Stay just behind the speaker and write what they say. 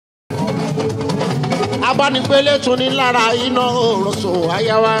abánigbélé tún ní lára iná òrosò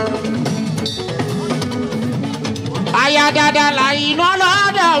ayáwá. Aya dada la iná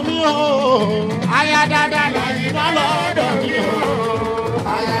lọ́dọ̀ mi o. Aya dada la iná lọ́dọ̀ mi o.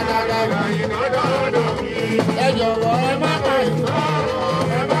 Aya dada la iná lọ́dọ̀ mi. Ẹ jọ̀wọ́ ẹ má pa iná.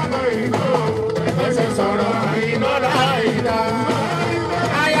 Ẹ má pa iná. Ẹ ṣe sọ̀rọ̀ iná láìda.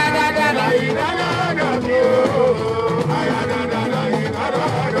 Aya dada la iná lọ́dọ̀ mi o. Aya dada la iná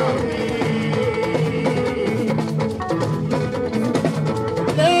lọ́dọ̀ mi.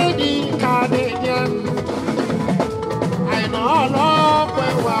 Lady Canadian.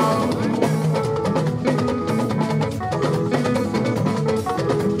 Ọlọ́pẹ́ wa o.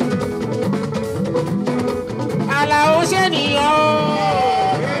 Àlàó ṣènìyàn o.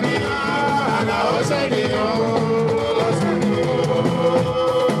 Àlàó ṣènìyàn o.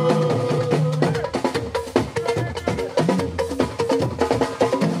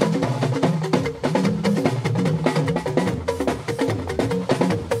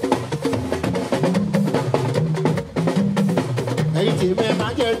 Ẹ̀yin tí mẹ́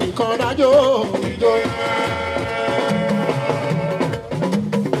máa jẹ́ nìkan dájọ́ ìjọ yẹn.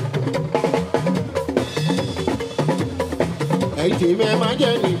 Ẹ̀yin tí mẹ́ máa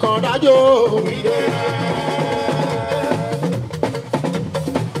jẹ́ nìkan dájọ́ ìjọ yẹn.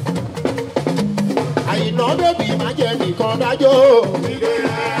 Àyìnà bébì máa jẹ́ nìkan dájọ́ ìjọ yẹn.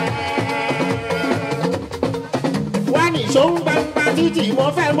 Wá ní ìṣòwò gbangba títì mo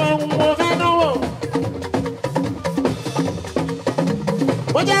fẹ́ náwó.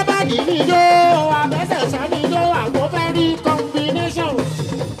 Mo jẹ́ báàgì mi yó, àbẹ́sẹ̀ sani yó, àgbo fẹ́ rí combination.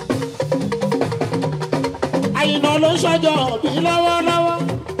 Àyìnà ló ń ṣọjọ́ bí lọ́wọ́lọ́wọ́.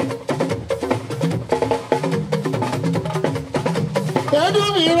 Èédú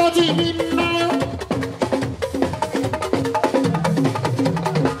mi rántí mi ná.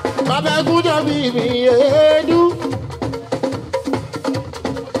 Bàbá ẹ̀gúnjọ́ bí mi èédú.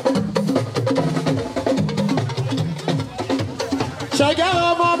 Ṣẹ̀gẹ́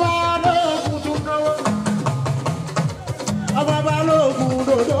ọmọ balógun tún náwó. Ọmọ balógun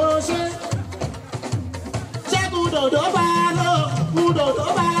dòdò ṣe. Ṣẹ́gun dòdò balógun dòdò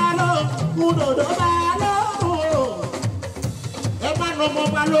balógun dòdò balógun. Ẹ bá nà ọmọ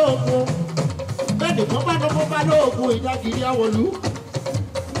balógun. Bẹ́ẹ̀ni kan bá nà ọmọ balógun ìjà kiri àwọ̀lú.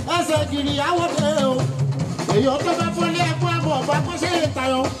 Ẹsẹ̀ kiri àwọ̀dẹ o. Èèyàn tó bá fọ́lé ẹ̀kọ́ àmọ̀ ọ̀bá kọ́ṣẹ́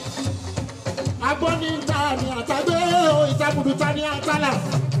ìtayọ̀. Agbọ́ni ta ni àtàgbé o, ìtàkùdù ta ni àtàlà.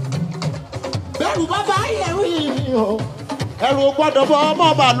 Bẹ́ẹ̀rù bàbá yẹ̀wì mi o. Ẹ̀rù gbọ́dọ̀ bọ́ ọmọ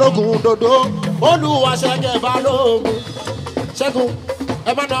balógun dòdò. Olúwa ṣẹ́gẹ̀ balógun. Ṣẹ́gun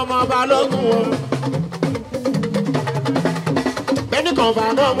ẹ má nà ọmọ balógun o. Bẹ́ẹ̀ni kan bá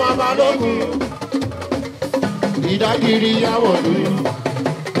nà ọmọ balógun. Ìdágìrì ìyàwó ni.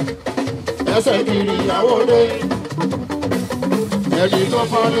 Ẹsẹ̀ kiri ìyàwó ni. Ẹni tó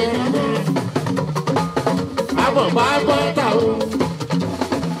fọ́ ní. Àmọ̀ bá gbọ́ ta o.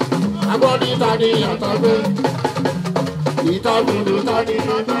 Agbọ́ ní ta ni àtàgbé. Ìtàkùnù ta ni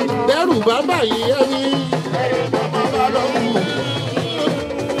àtàgbé. Bẹ́rù bàbá yìí ẹ̀mí. Ọmọ bá lọ́kù.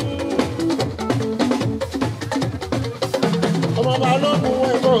 Ọmọ bá lọ́kù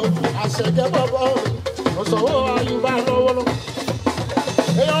ẹ̀kọ́. Àṣẹjẹ́ bọ́bọ́. Ọ̀sọ̀wọ́ ayúbá lọ́wọ́lọ́.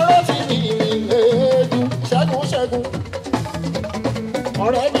 Èèyàn rántí mi èédú. Ṣẹ́gun.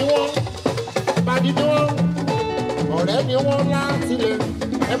 Ọ̀rẹ́ ni wọ́n. Pàdé ni wọ́n. Ọ̀rẹ́ ni wọ́n láti lè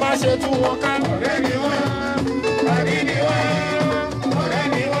ẹ má ṣe tú wọn ká. Ọ̀rẹ́ ni wọ́n, pàdé ni wọ́n, ọ̀rẹ́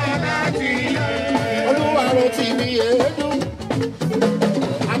ni wọ́n láti lè. Olúwa ló ti mi èédú,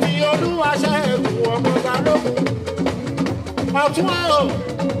 àti Olúwa ṣẹ́gun ọmọ balógun. Ọ̀tún ọ̀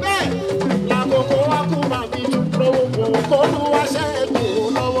bẹ́ẹ̀ làkòkò wá kú màmí tún lówó fún Olúwa ṣẹ́gun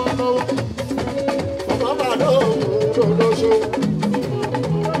lọ́wọ́lọ́wọ́. Ọmọ balógun lóṣù.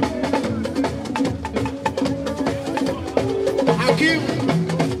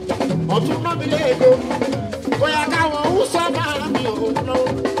 Ọ̀tún náà mi léèkó, bóyá káwọn ń sọ máa mi ò lọ.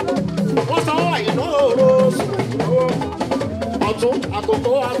 Wọ́n sanwó àyìnbó oṣù lọ́wọ́. Ọ̀tún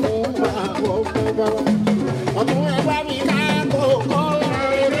àkókò àkùnmá wọ́n fẹ́ bá wa. Ọ̀tún ẹgbẹ́ mi ká kókó.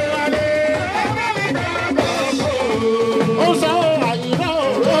 Ó sanwó àyìnbó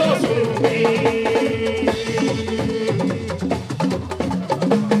oṣù mi.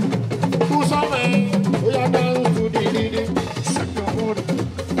 Kú sọ́mẹ̀, bóyá dáhùn tún dídí.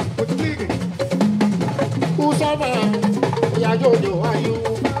 Usama, ya jojo ayu.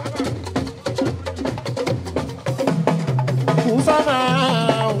 Usama,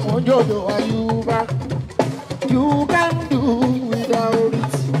 jojo ayuba. You can do without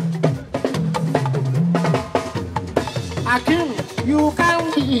it. Akim, you can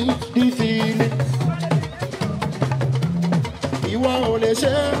beat the feeling.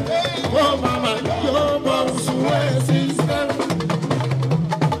 ṣe ó màmá yóò bọ̀ ṣùwé sísẹ́.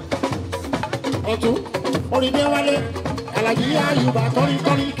 ọ̀tún orin dé wálé Àlàjí Àyùbá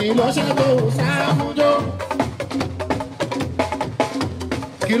kọ́ríkọ́rí kì í lọ ṣe tó sáfúnjó.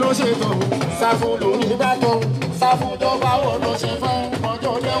 kí ló ṣe tó sáfún lórí ìbátan sáfúnjó báwo ló ṣe fẹ́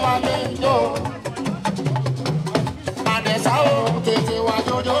ọjọ́ dé wálé jọ. àdẹ̀sá o tètè wá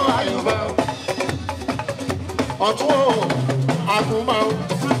jọjọ́ Àyùbá. ọ̀tún o àgùnmá o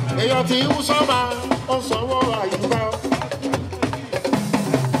èèyàn tí ń sọ́mà ó sanwó Àyùbá.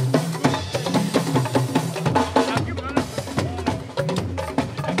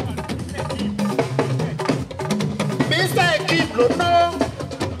 Mr. Kim ló ná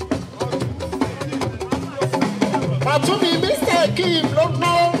àtúnbí Mr. Kim ló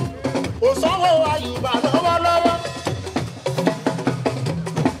ná ó sanwó Àyùbá lọ́wọ́lọ́wọ́.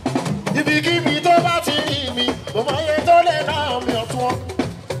 ibikíbi tó bá ti rí mi mo mọ iye tó lè ná mi ọ̀tún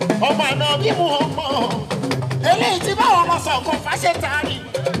ọmọ àná bí mo mọ eléyìí tí báwọn ọmọ sọ̀kan fáṣetárì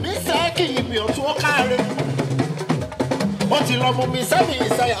Mr. Kim mi ọ̀tún ó káre. ó ti lọ mú mi sẹ́mi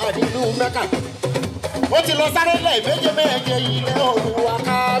ìsẹ̀yà nínú Mẹ́kà. ó ti lọ sáré lẹ̀ méje méje ilé Olúwa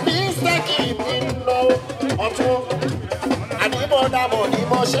ká Mr. Kim nínú ọ̀tún ànímọ̀dàmọ̀ ni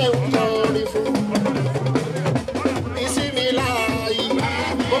mo ṣe ń kọrin fún. ìsinmi láàyè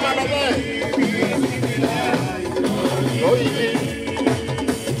kó má lọ bẹ́ẹ̀. Oye,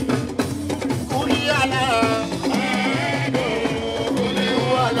 Kuriana,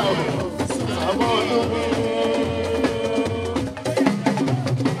 Kuriana, Samono,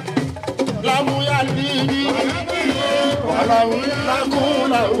 Lamuya Lidi, Walamuya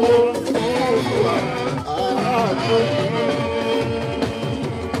Kula,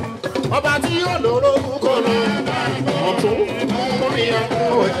 ọba tí yóò lóró kúkọ lọ ọ̀tún kórìíra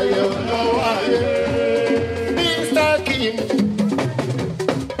ẹ̀yẹ lọ́wọ́ ayé. Mr. Kim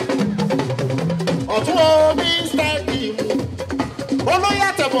ọ̀tún o Mr. Kim olóyè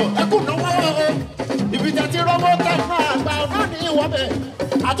àtẹ̀bọ̀ ẹkùn náwó ibi tẹ̀tí rọ́bọ̀ tẹ̀fọ́ àgbà náà ní ìwọ́ bẹ̀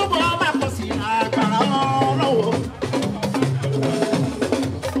àtúbọ̀ máa pọ̀ sí àgbàrá ọlọ́wọ́.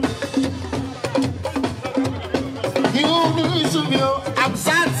 Ìhùn ìsúnmi o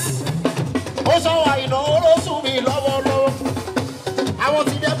Amzat ó sọ wà iná olóṣù mi lọ́wọ́lọ́wọ́ àwọn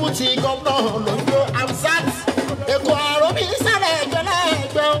ti dẹ́bùtì gómìnà lójó Amzat èkó àrùn mi sálẹ̀ ẹgbẹ́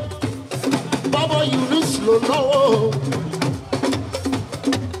lẹ́gbẹ́ bọ́bọ̀ Yunus ló náwó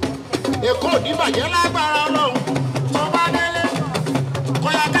èkó oníbàjẹ́ lágbára ọlọ́run tó bá délé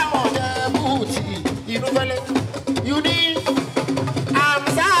kọ́yá káwọn dẹ́bùtì inú fẹ́lẹ́ yuni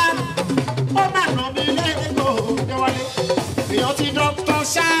Amzat ó má nà mí lẹ́gbẹ́ déwálé èèyàn ti Dr.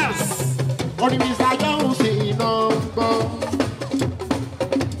 Charles orí Mr. Jones iná gbọ́.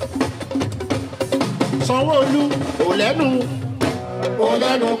 Sanwó-Olú ò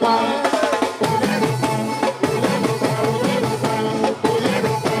lẹ́nu pa.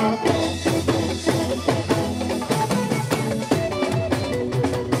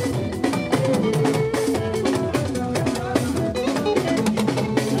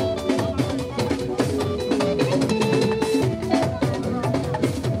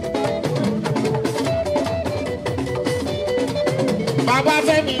 Bàbá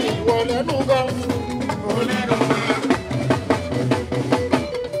Fẹ́mi ìwọ lẹ́nu gan.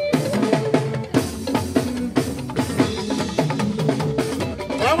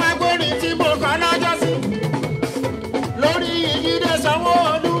 Àwọn agbórin tí mo kọ́ lọ́jọ́ sí lórí Ìyídé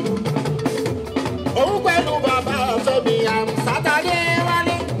Sanwó-Olú. Òun pẹ̀lú bàbá Fẹ́mi Sátádé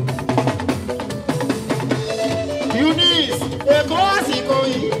wálé. Eunice Èkó àsìkò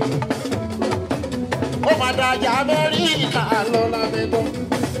yìí. Ó máa dájà Amẹ́ríkà lọ lábẹ́gbọ́n.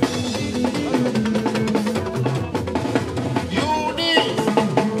 Eunice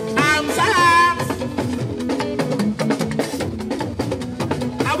Amzat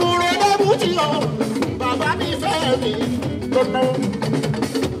àbúrò débùtì o bàbá mi fẹ́ mi lọ́nà.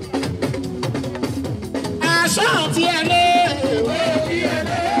 Aṣọ àti ẹlẹ́ ìwé bí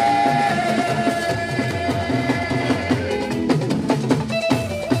ẹlẹ́.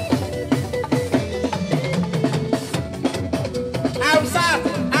 Amzat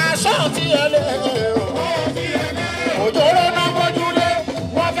aṣọ àti ẹlẹ́ òjòrò náà mójúlé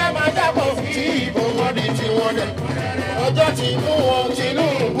wọ́n fẹ́ máa jábọ̀ tí ìbò wọn di tiwọn dẹ̀. Ọjọ́ ti mú wọn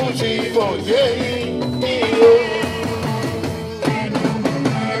Tinubu ti bọ̀ yé ní o.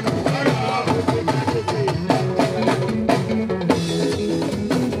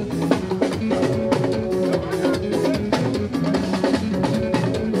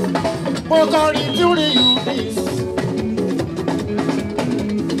 Mo kọrin lórí Eunice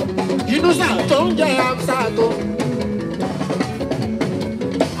Yunusa tó ń jẹ Amzat o.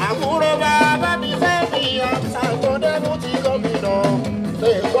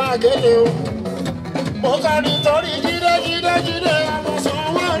 mo kọ́ nítorí jíde jíde jíde ọmọ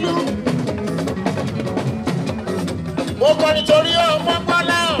Sanwó-Olú. Mo kọ́ nítorí ọmọ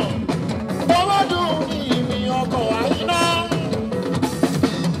Pọ́lá owó dùn ní ìmì ọkọ̀ àyíná.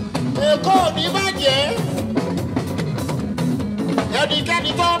 Èkó ní bàjẹ́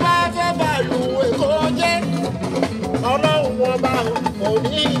ẹnikẹ́ni tó bá fẹ́ bàlù Èkó jẹ́ Ọlọ́run ọba kò ní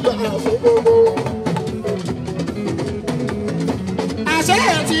ìgbà fún gbogbo. Àṣẹ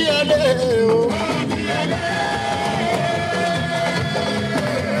ti ẹlẹ́ o.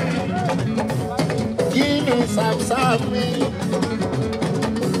 Kí ni sàmsàm mi?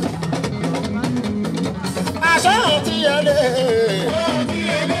 Àṣẹ ti ẹlẹ́.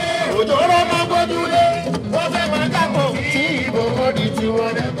 Òjò ló máa gbójúlé. Wọ́n fẹ́ máa dàpọ̀ tí ìbò kọ́ di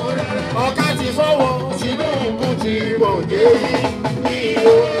tiwọn. Ọ̀ká ti fọwọ́ Tinubu ti bọ̀ dé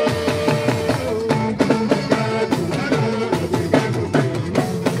ìlú.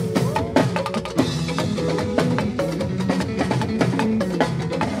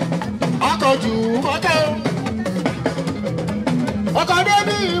 Ọkọ̀jù ọkọ̀ ọkọ̀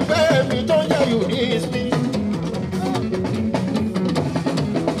débi ìfẹ́ mi tó ń jẹ́ Eunice.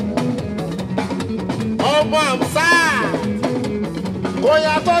 Ọmọ àmsá kò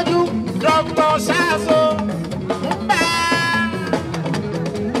yà tọ́jú Dr. Ṣáṣọ mbà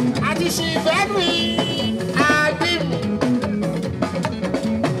àti ṣìfẹ́nu àgbìmù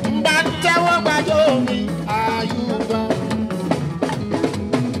mbà ń tẹ́wọ́ gbàjọ́ mi Àyùbá.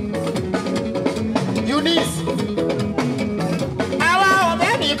 Eunice àwa ọ̀bẹ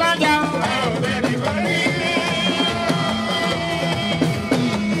nìkan jà.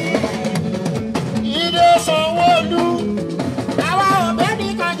 Ìdè Sanwó-Olú àwa ọ̀bẹ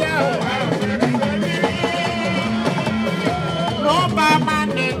nìkan jà. No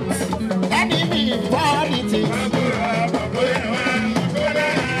permanent enemy politics.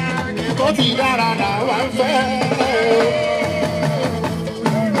 Èkó ti dára làwa ń fẹ́.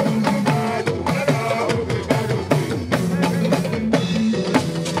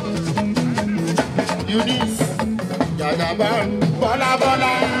 Eunice Jagaba Bọ́lá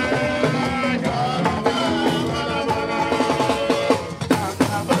Bọ́lá.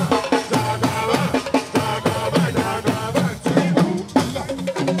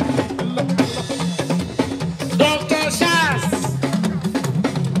 Dr. Shas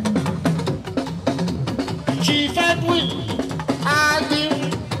Chief Edwin Agim.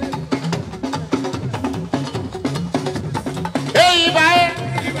 Hey, bye.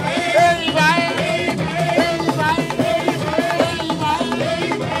 Hey, bye.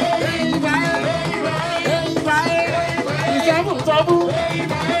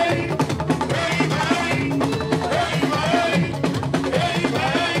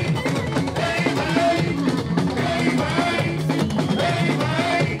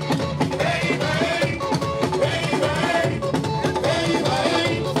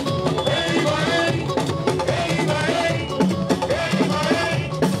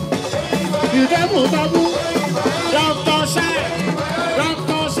 Dr. Shah,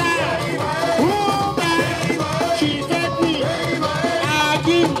 Uba, Chief Edwin,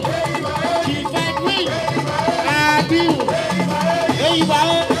 Agim, Chief Edwin, Agim, Eyba.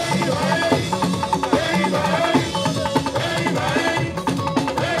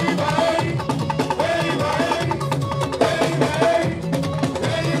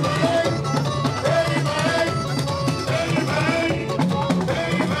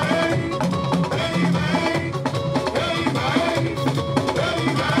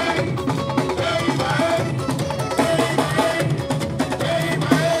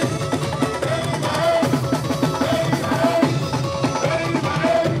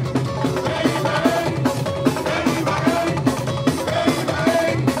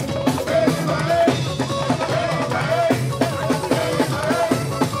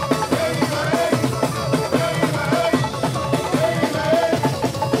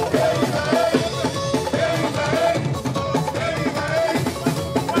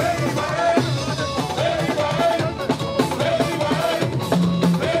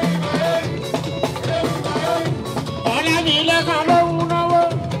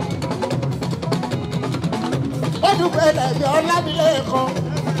 Ẹlẹ́bí Ọlámilékan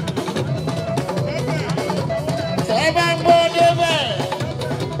tẹ́ bá ń gbọ́ débẹ̀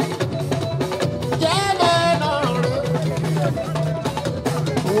jẹ́ bẹ́ẹ̀ náà rẹ̀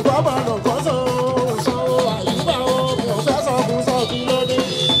kò bá bá lọ kọ́ sọ Àyùbá o mi ò fẹ́ sọ fún sọ kí ló dé.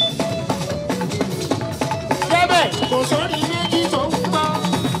 Débẹ̀ kò sórí méjì tó ń gbọ́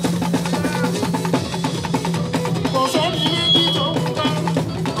kò sórí méjì tó ń gbọ́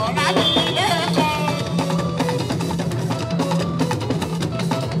Ọlámilékan.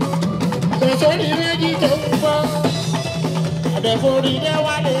 Sórí méjì torí dé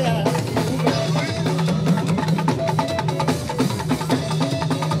wálé ẹ̀.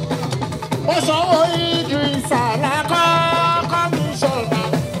 Ó sanwó Idrisa lákọ́ kọ́míṣọ̀nà.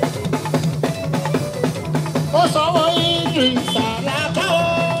 Ó sanwó Idrisa lákọ́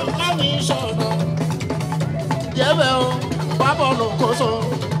kọ́míṣọ̀nà. Yẹ́bẹ̀ o, pápọ̀ ló kó so.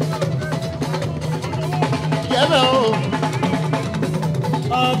 Yẹ́bẹ̀ o,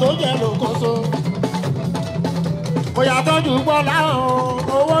 ọ̀tọ̀ jẹ́ ló kó so. Kò yàtọ̀ jù gbọ́ láwọn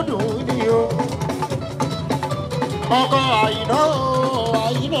owó dùn ní o. Ọkọ̀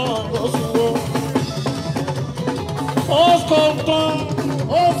àyìnà oṣù wo. Ó kọ̀ọ̀tọ̀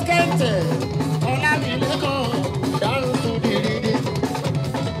ó kẹ̀tẹ̀ Ọlámilékan dárú tún dìrìdì.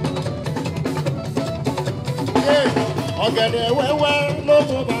 Ọ̀gẹ̀dẹ̀ wẹ́wẹ́ ló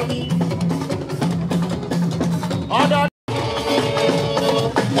tún bá mi. Ọ̀dọ̀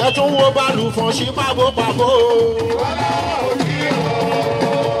ẹ tún wo balùfọ̀n sí pàbópàbó.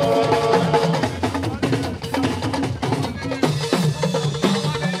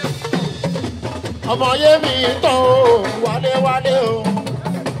 Ọmọ yé mi tán o, wálé wálé o.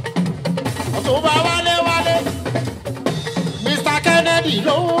 Ọ̀túnba wálé wálé. Mr. Kennedy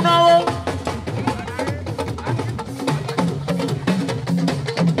ló ń náwó.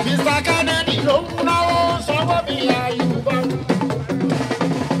 Mr. Kennedy ló ń náwó sanwó bí Àyùbá.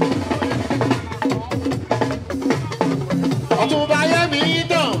 Ọ̀túnba yé mi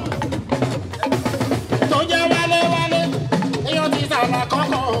tán. Tó jẹ́ wálé wálé. Èèyàn ti sàlà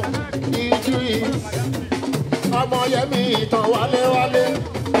kọ́kọ́. Ọmọ Yẹmí ìtàn wálé wálé.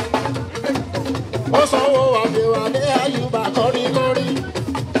 Ó sanwó Adéwálé Àyùbá kọ́ríkọ́rí.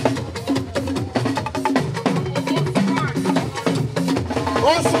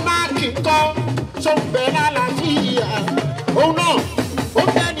 Ó súnáàkì kọ́ tó ń bẹ lálàáfíà. Òun náà ó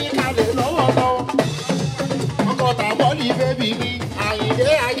fẹ́ ní kalẹ̀ lọ́wọ́lọ́wọ́. Ọkọ̀ tàbọ́lì bébì mi Àyìndé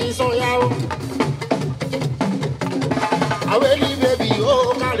Àkínsọ́yá o. Àwélì bébì ó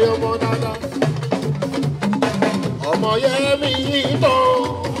kárẹ̀ ọmọ dáadáa. Ọmọ Yẹmí tán.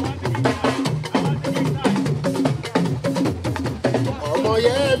 Ọmọ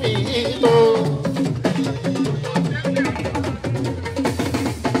Yẹmí tán.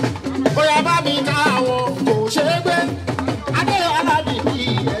 Bóyá bá mi ká àwọn kò ṣe é gbé. Adéyọlá mi bí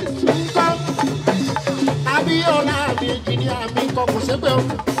ẹ̀sùn kọ́. Abíọ́lá mi jìnnì àmì kan kò ṣe é gbé o.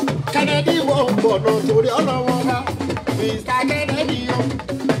 Kennedy wọ̀ ń gbọ̀nà torí ọlọ́wọ́ bá. Mr. Kennedy o.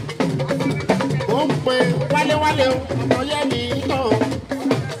 Ó ń pe wálé o. Ọmọ Yẹmí tán.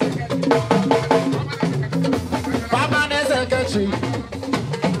 Permanent secretary.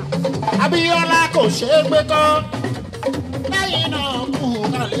 Abíọ́lá kò ṣe é gbé kọ́. Lẹ́yìn náà kú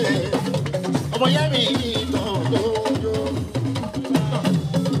kalẹ̀. Ọmọ Yẹmí tán lójó.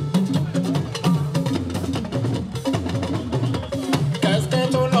 Kẹ̀kẹ́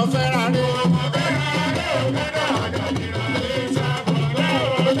tó lọ fẹ́ra rí.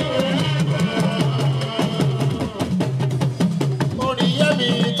 Orin Yẹmí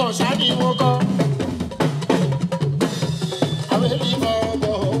tán ṣáàdì wọ́n kọ́. Àwélì bọ̀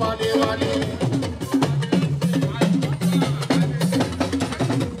wálé wálé.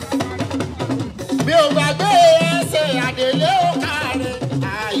 Mi ò gbàgbé ẹsẹ̀ Àdèlé ó kárẹ̀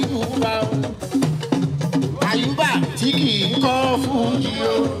Àyùbá o. Àyùbá tí kì í kọ́ fújì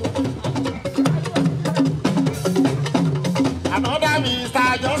o. Another Mr.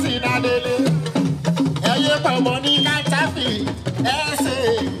 Johnson Adélé. Ẹyẹ pọ̀mọ́ ní kátàfì ẹsẹ̀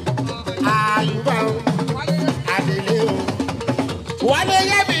Àyùbá o. Àdèlé o. Wálé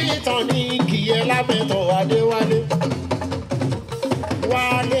Yẹmí tán ní kìí lábẹ́tọ̀ Adéwálé.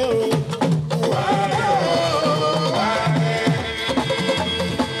 Wálé o.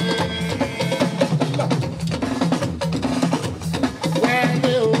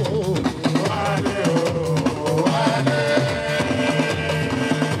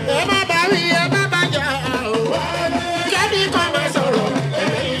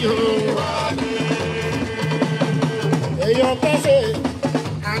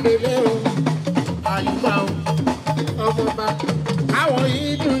 Adélé o, Àyùbá o, ọmọọba, àwọn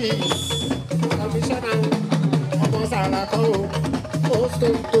Idris, kọmíṣánná o, ọmọ Sàràkọ́ o,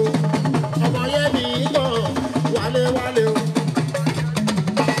 Òṣòǹtò, ọmọ Yẹmí tán, wálé wálé o.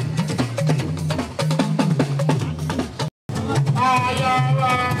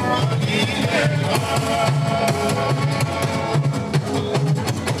 Ayọ̀wá ilé wa.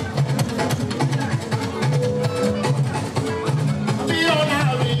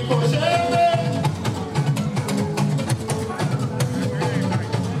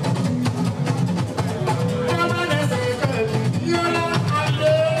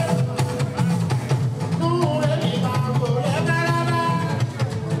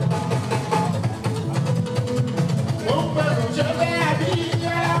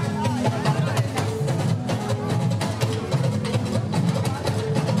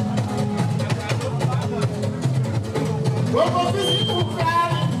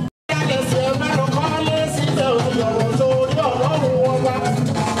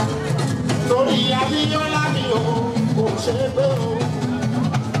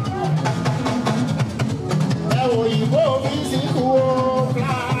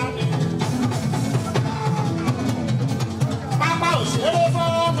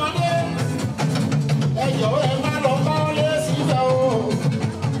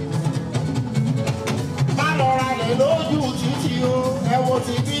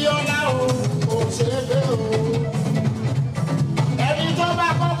 o kò ṣe é gbé o. Ẹni tó bá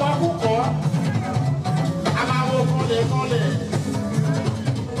kọ́kọ́ kúkọ́, a máa wo kọ́lẹ̀.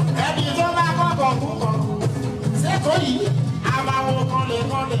 Ẹni tó bá kọ́kọ́ kúkọ́, ṣètò yìí, a máa wo kọ́lẹ̀.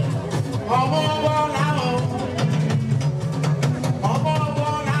 Ọmọ ọwọ́ làwọn.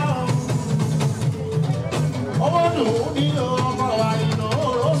 Ọmọ dùn ní ọkọ̀ àìnà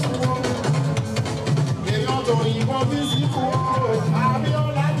òròsùn wọn. Èèyàn tó yìnbọn bí sí fún ọ,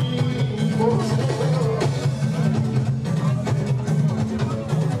 Abíọ́lá ní ìbò ṣẹ́gbẹ́ o.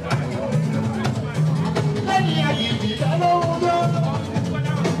 Lẹ́yìn àyèjì lọ́wọ́ lọ.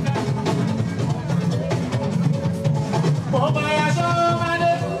 Mo máa yà sọ́ máa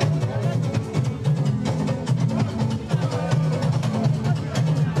dé.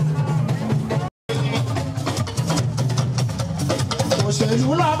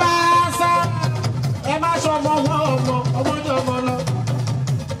 Òṣèlú lọ bá sá, ẹ má ṣọmọ ọmọdé ọmọ lọ.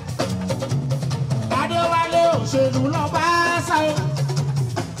 Adéwálé òṣèlú lọ bá sá o.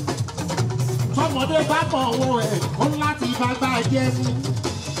 Tọmọdé bá kàn wọ ẹ̀ ó láti bá gbà jẹ́ mú.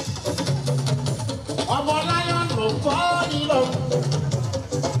 Ọmọ láyọ̀n ló kọ́ nílò.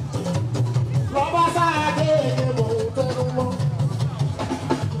 Lọ́bá sáadé èdè mò ń tẹnu mọ́.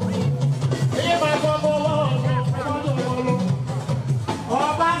 Èyí máa gbọ́ ọmọdé ọmọ lọ.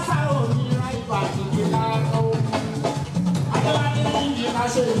 Ọba sá òmìnira ìbàdí lára o. Adéwálé ní ìyíká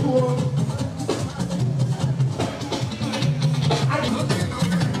ṣe ìlú o.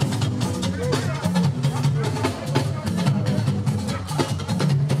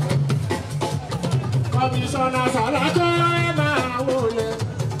 Kọmíṣánná Sàlákọ́ ẹ máa wọlé.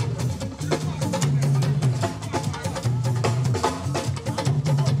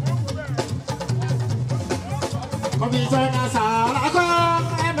 Kọmíṣánná Sàlákọ́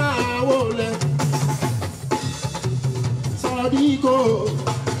ẹ máa wọlé. Sọ́díkò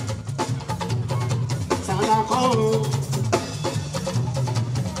Sàlákọ́ o.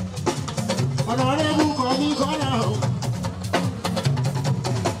 Ọ̀nàrẹ́bù kọ̀míṣánná o.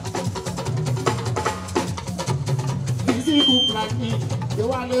 Bísíkù Plani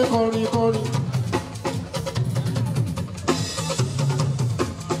Déwálé kọrin.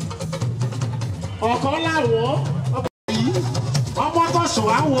 Ọ̀kan láwọn ọmọ tó sùn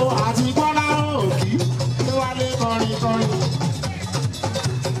àwọ̀ àti gbọ́lá òkì Déwálé kọrin.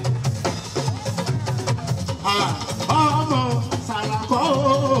 Ọmọ Sàlákọ́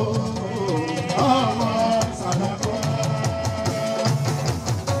ọmọ Sàlákọ́.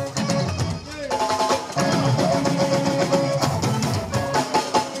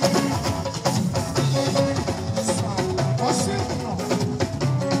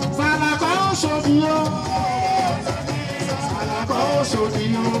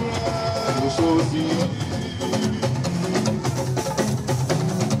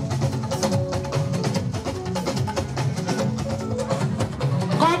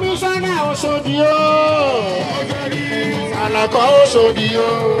 Kọmíṣánná Òṣòdì o, Sàlákọ́ Òṣòdì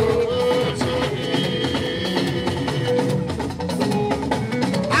o.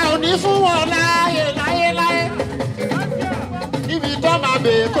 A ò ní fún wọn láyé níbi tó máa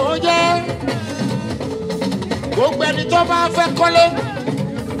bè kó jẹ́. Gbogbo ẹni tó bá fẹ́ kọ́lé.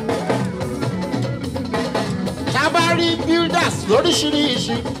 Tábàárí builders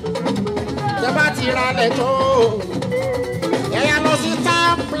lóríṣiríṣi. Tẹ́ bá ti ra lẹ̀ tó. Ẹ̀yà lọ sí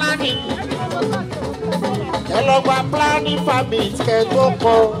town planning. Ẹ lọ gba planning permit kẹ́ tó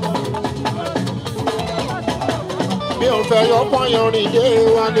kọ́. Mi ò fẹ́ yọ pọ́nyọrin dé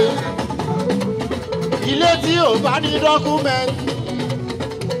wálé. Ilé tí ò bá ní dọ́kúmẹ́ntì.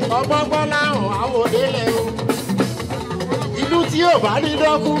 Ọgbọ́gbọ́n láwọn àwòdélẹ̀ o. Ìlú tí ò bá ní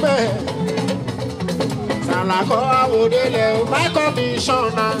dọ́kúmẹ́ntì. Sàlákọ́ àwòdélẹ̀ o. My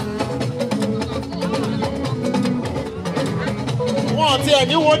commissioner. Wọ́n ti ẹ̀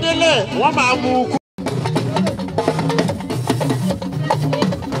ní wo délẹ̀, wọ́n máa mú un kú.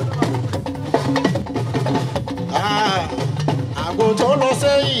 Àgbo tó lọ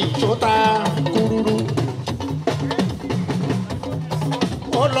sẹ́yìn tó ta kúrúrú.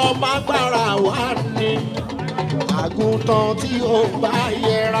 Ó lọ má gbára wá ní àgùntàn tí ó bá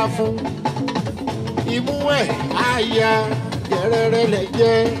yẹra fún. Imú ẹ̀ á ya gẹ̀rẹ́rẹ́ lẹ̀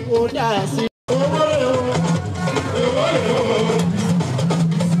jẹ́ ó dà sí.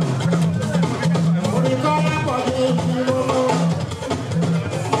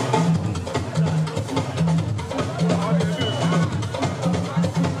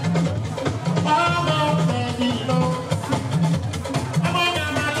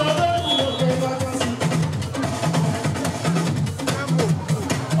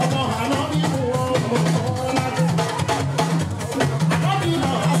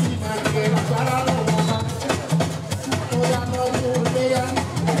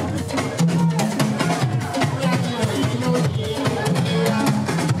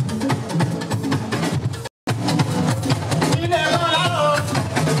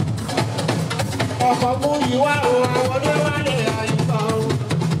 ìwà o àwọn oníwálé àyùbá o.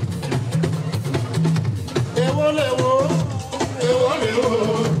 Èwo lè wo, èwo lè wo.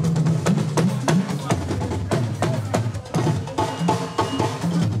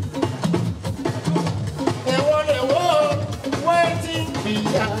 Èwo lè wo, wetin be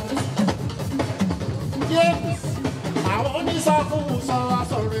that? Yes, àwọn onísọkúsọ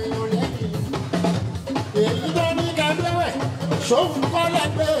asọ̀rọ̀ èèyàn lẹ́yìn. Èyí tó ní kẹgbẹ́wẹ̀, ṣòun kọ́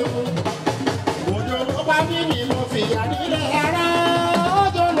lẹ́gbẹ́ mu. Òjò ló pa mí ni mo fìyà nílẹ̀ ara.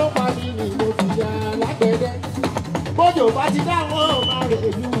 Òjò ló pa mí ni mo fìyà lágbẹ̀dẹ. Bójò bá ti dáwọn ọmọ rẹ̀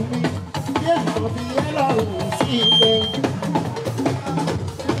lù mí. Bí ènìyàn fi ẹ́ lọ́rùn sí ilẹ̀.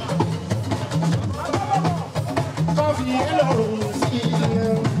 Kọ́ fi ẹ́ lọ́rùn sí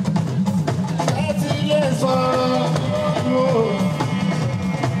ilẹ̀. Ẹ ti lè sọ̀rọ̀ yóò.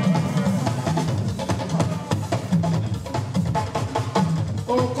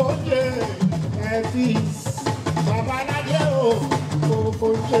 Okoje Efis Babalade o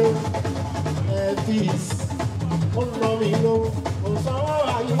Okoje Efis ó lọ mi lọ òsanwó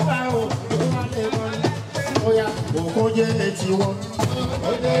àyùbá o ló wà lẹ́wọ̀n oya Okoje etí wọn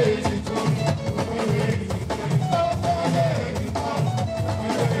Okoje etí wọn.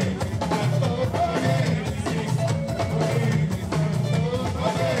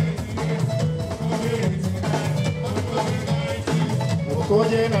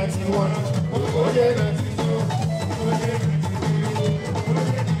 Okoje 91, Okoje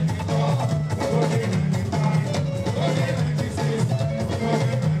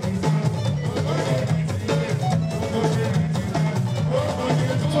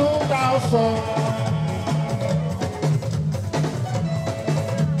 2000.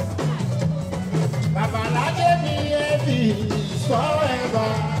 Babalade mi ebi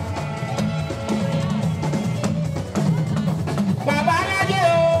forever. Babalade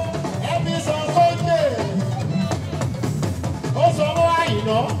o, ẹbí san Okoje. Ó sanwó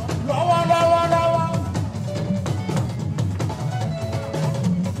Àyìnà lọ́wọ́lọ́wọ́.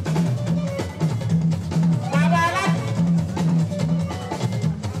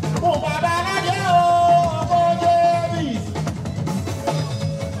 Babalade o, Okoje bí.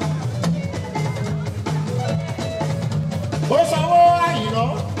 Ó sanwó Àyìnà,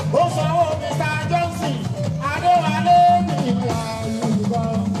 ó sanwó Mr. Johnson, Adéwálé mi Àyùbá.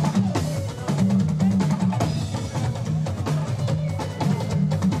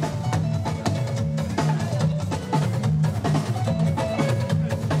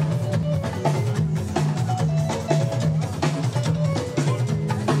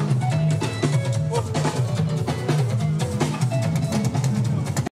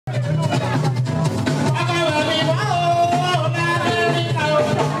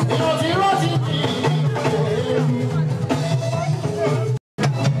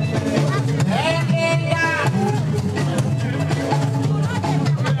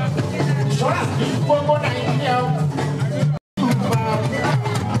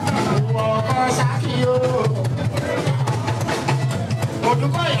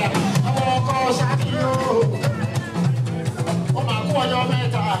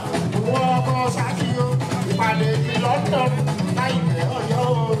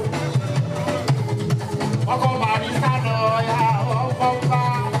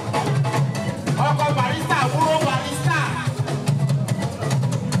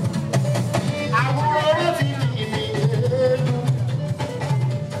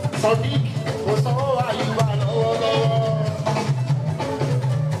 Sodiq, ó sanwó Àyùbá lọ́wọ́lọ́wọ́.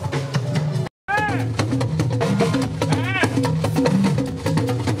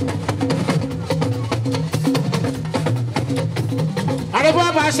 Àrẹ́bá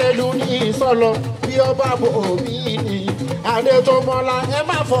bá ṣèlú ní ìsọ̀lọ̀ bí ọba bò mí ni. Adétọ́mọ́lá ẹ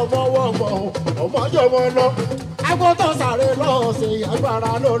má fọmọ́ wọ̀mọ́ ọmọjọ́mọ́ lọ. Agbọ́tọ̀ sáré lọ́ọ̀sẹ̀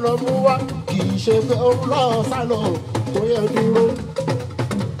agbára ló lọ mú wá. Kì í ṣe pé ó lọ́ọ̀ sálọ tó yẹ dúró.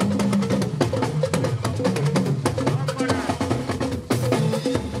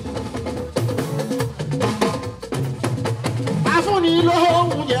 Afúnni lóhùn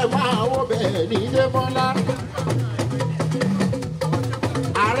yẹ máa wọ bẹ́ẹ̀ ní Démọ́lá.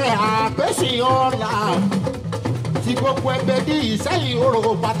 Ààrẹ àpèsè ọ̀la ti gbogbo ẹgbẹ́ ní Ìṣẹ́yìn Òrò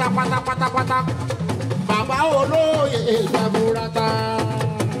pátápátá. Bàbá olóyè Jaburata.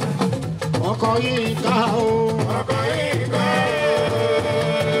 Ọkọ̀ yìí ká o. Ọkọ̀ yìí ká o.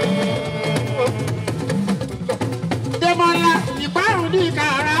 Démọ́lá ìparun ní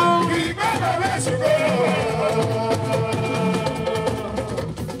ìkàrà o. Ìgbàgbọ́ bẹ́ẹ̀ ṣùgbọ́n.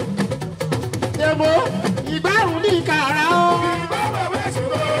 Dèmó ìgbàrún ní ìkàrà o.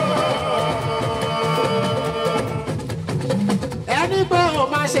 Ẹni pé o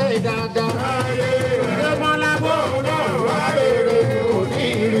máa ṣe dandan. Dèmó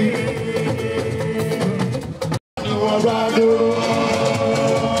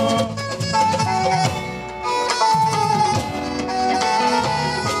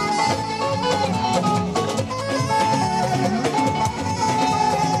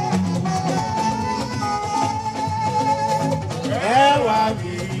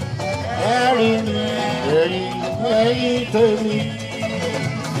tèmi.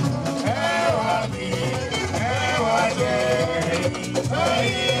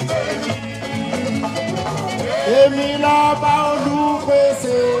 Èmi lọ́ba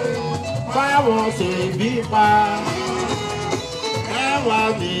olùpèsè báwọn ṣe bí pa ẹwà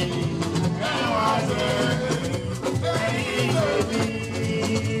mi.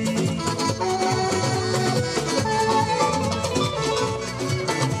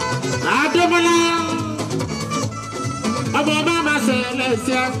 Adémọ́lá ọmọ máma ṣẹlẹ̀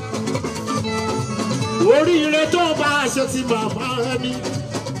sí ẹ oríire tó bá ṣe ti màmá ẹni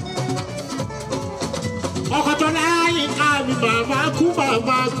ọkọ̀ tó láyé ká mi màmá kú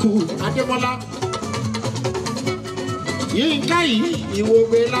Adémọ́lá yínká yìí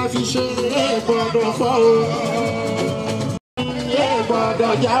ìwòwe la fi ṣe é gbọ́dọ̀ fọ́ o é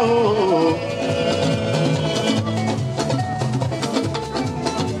gbọ́dọ̀ já o.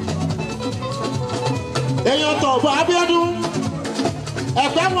 èèyàn tó bọ́ Abíọ́dún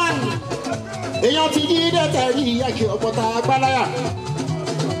ẹgbẹ́ wọn èèyàn ti yí dẹ́tẹ̀ rí ẹ̀kẹ́ ọ̀pọ̀ta agbáláyà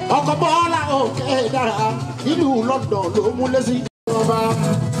ọkọ̀ Bọ́lá Òkè Dára nílùú London ló mú lẹ́sí. ọba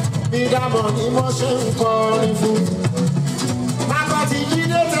bí dámọ̀ ni mo ṣe ń kọrin fún mákà ti yí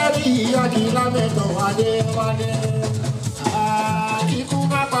dẹ́tẹ̀ rí ẹ̀kẹ́ lámẹ́tọ̀ wálé kíkú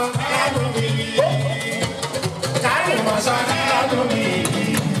mápa ẹ̀dùn mi káàdì mọ̀ṣá ẹ̀dùn mi.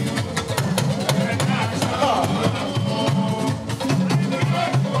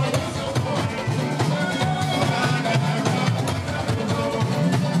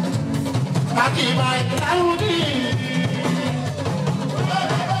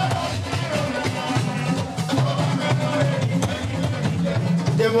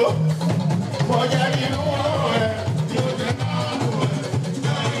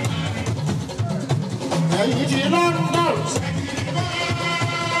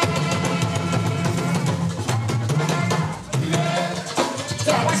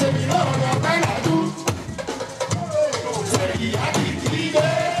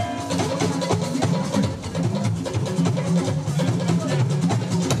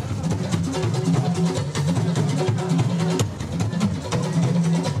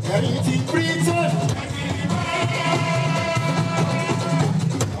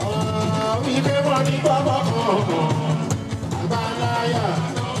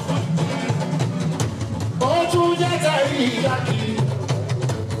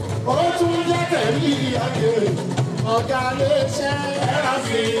 Ọ̀gá lè ṣe ẹ̀rọ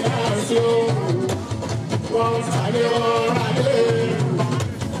fi náà sí o, wọ́n sáré ọ̀rá lé.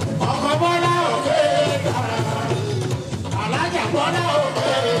 Ọkọ̀ Bọ́lá Òkè Dára, Alájà Bọ́lá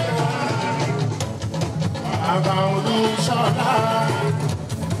Òkè Dára, àgbà Olúṣọlá,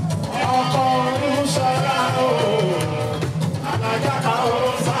 ọkọ̀ Olúṣọlá o, Alájà ká o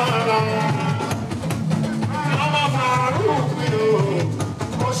sára. Ọmọ Fàrúù mi o,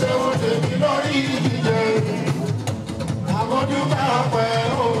 mo ṣe wo tèmi lórí ìdíje. Àmọ́dúnbà pẹ̀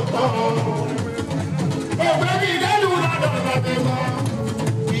òótọ́. Ògbé mi dẹ́nu lọ́dọ̀ lọ́dẹ mọ́.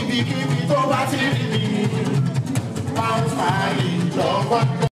 Ibikíbi tó bá ti rí mi. Máa ń fa ìlọ́gbọ́n.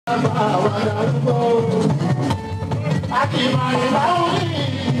 Bá wà lárúgbó. A kì í máa ní báwo ní.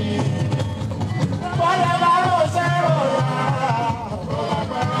 Bọ́lá bá ló ṣẹ́rọ̀ rà. Bọ́lá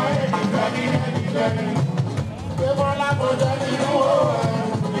bá ènìyàn ní ẹnìyẹn. Pé Bọ́lá kò jẹ́ nínú ẹ̀.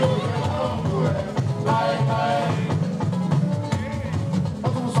 Yóò jẹ́ láwùjọ ẹ̀ láéláé.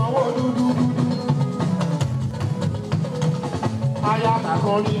 Ayata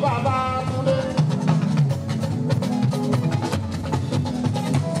kan ní bàbá Túndé.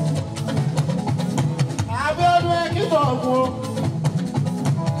 Abíọ́dún Ekítọ̀ ọ̀gbun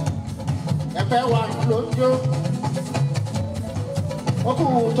ẹ̀fẹ́ wà lójó. Ó kù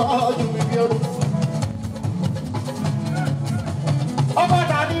tọ́jú mi bí ọdún. Ọkọ̀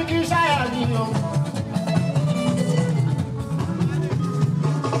tàbí kí sáyà nìyàn.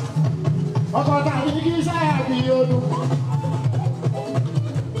 Ọkọ̀ tàbí kí sáyà bí ọdún.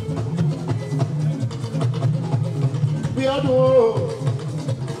 Bí ọdún o.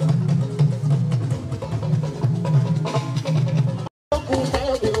 Ọkùn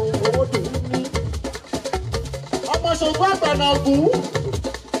tẹ́lẹ̀ owó tó ní. Ọmọ ṣògbọ́n àgbàna kú.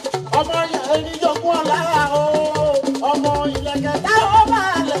 Ọmọ ìjọkún ọ̀la o. Ọmọ ìlẹ̀kẹ̀ táwọn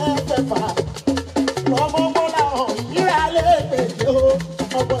máa lẹ̀ pẹ̀fà. Ọmọ Bọ́lá ìyíra lè pèsè o.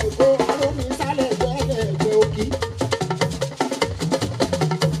 Ọmọ ìbò alómi sálẹ̀ gbẹ́lẹ̀ gbé òkì.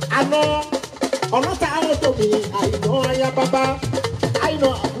 Àná ọlọ́ta àwọn tóbi àìná ayá bàbá. Àìná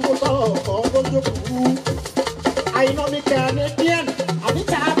àbúrò tó ọkọ̀ lójókòó. Àìná mi Canadian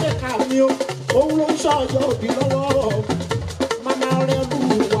àbíta Amẹ́ka mi o. Òun ló ń ṣọ́ ọjọ́ òbí lọ́wọ́. Màmá rẹ̀.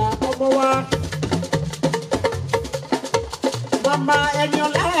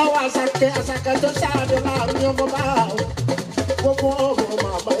 Àṣàkẹ́ tó ṣáàdé láàrin ọmọ bá gbogbo ọmọ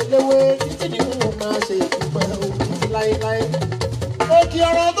màmá eléwé títí ni mo máa ṣe ìdúpẹ́ òkú láéláé. Òkè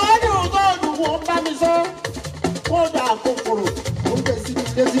ọ̀rọ̀ tó dùn wọ́n bá mi sọ. Kódà kòkòrò ó ń tẹ̀sí mi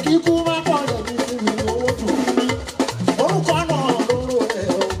lẹ́sí kíkú má pọ̀ lẹ́bí fún mi owó dùn mí. Orúkọ náà lóró ẹ̀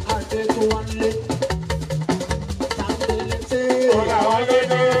adé tó wá lé. Tàbílẹ́tẹ̀. Ó làwọn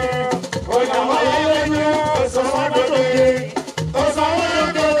lóde, ó làwọn lóde, ó sọ wọ́n lóde, ó sọ wọ́n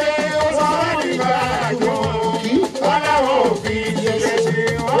lóde, ó sọ wọ́n nígbà àjò. Wọ́n láwọn òfin ṣẹ̀ṣẹ̀ ṣe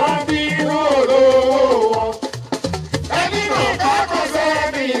wọ́n bínú olówó wọn. Ẹni náà bá kọ́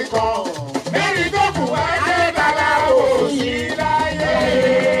sẹ́mi kan.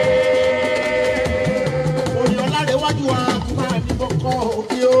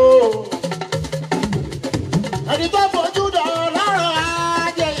 Ẹni tó fojú dán lọ́rọ̀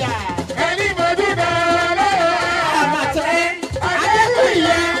ajẹyà. Ẹni fojú dán lọ́rọ̀ àmàtẹ́. Adékùn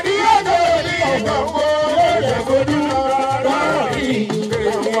ìyá ní ọjọ́ orí ìgbàgbọ́ lóde fojú lọ́rọ̀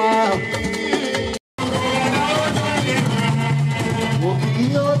ìgbàwá. Òkìkí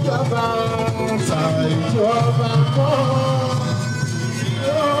yóò jọba ṣàìjọba kọ́.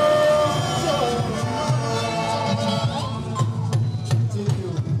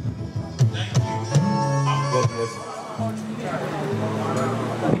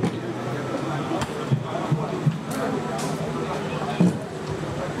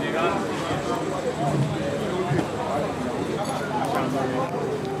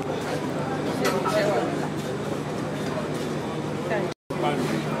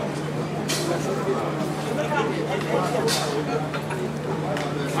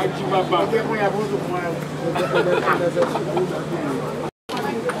 Aqui, babá.